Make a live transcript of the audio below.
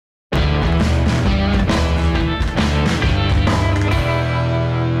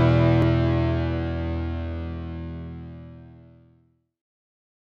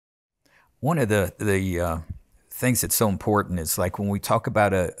One of the things that's so important is like when we talk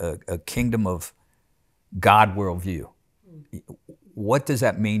about a kingdom of God worldview. What does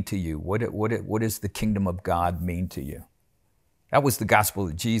that mean to you? What does the kingdom of God mean to you? That was the gospel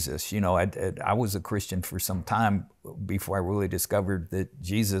of Jesus. You know, I was a Christian for some time before I really discovered that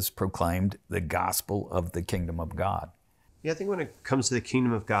Jesus proclaimed the gospel of the kingdom of God. Yeah, I think when it comes to the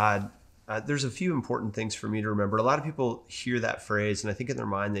kingdom of God, there's a few important things for me to remember. A lot of people hear that phrase, and I think in their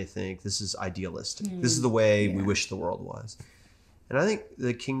mind they think this is idealistic. This is the way we wish the world was. And I think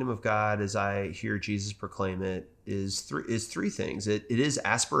the kingdom of God, as I hear Jesus proclaim it, is three things. It is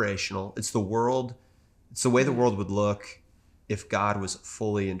aspirational. It's the world. It's the way the world would look if God was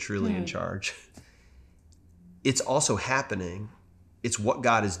fully and truly in charge. It's also happening. It's what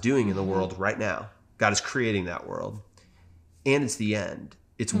God is doing in the world right now. God is creating that world. And it's the end.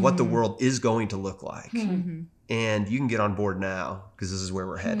 It's what the world is going to look like. And you can get on board now because this is where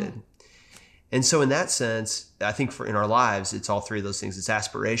we're headed. And so in that sense, I think in our lives, it's all three of those things. It's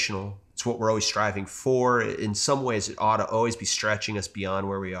aspirational. It's what we're always striving for. In some ways, it ought to always be stretching us beyond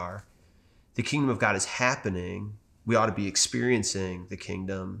where we are. The kingdom of God is happening. We ought to be experiencing the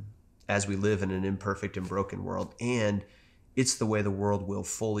kingdom as we live in an imperfect and broken world. And it's the way the world will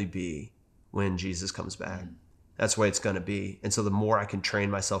fully be when Jesus comes back. That's the way it's going to be. And so the more I can train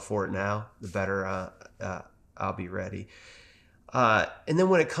myself for it now, the better I'll be ready. And then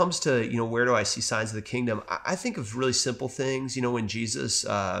when it comes to, where do I see signs of the kingdom? I think of really simple things. When Jesus,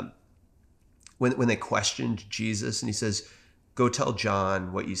 when they questioned Jesus and he says, go tell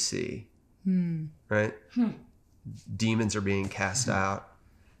John what you see, right? Demons are being cast out.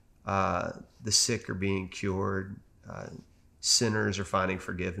 The sick are being cured. Sinners are finding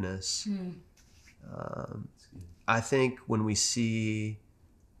forgiveness. I think when we see,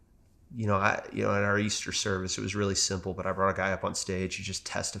 at our Easter service, it was really simple, but I brought a guy up on stage who just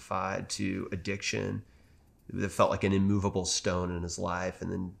testified to addiction that felt like an immovable stone in his life.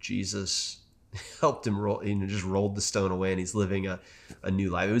 And then Jesus helped him just rolled the stone away and he's living a new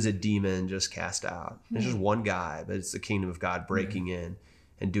life. It was a demon just cast out. It's just one guy, but it's the kingdom of God breaking in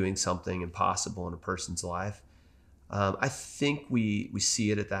and doing something impossible in a person's life. I think we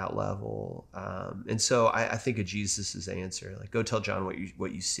see it at that level. And so I think of Jesus's answer, like, go tell John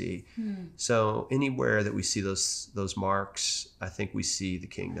what you see. So anywhere that we see those marks, I think we see the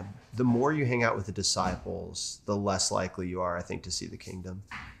kingdom. The more you hang out with the disciples, the less likely you are, I think, to see the kingdom.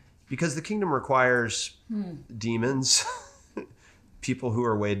 Because the kingdom requires demons, people who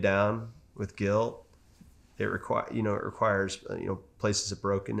are weighed down with guilt. It requires places of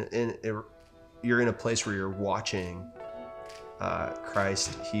broken, and you're in a place where you're watching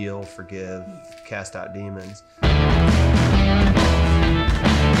Christ heal, forgive, cast out demons.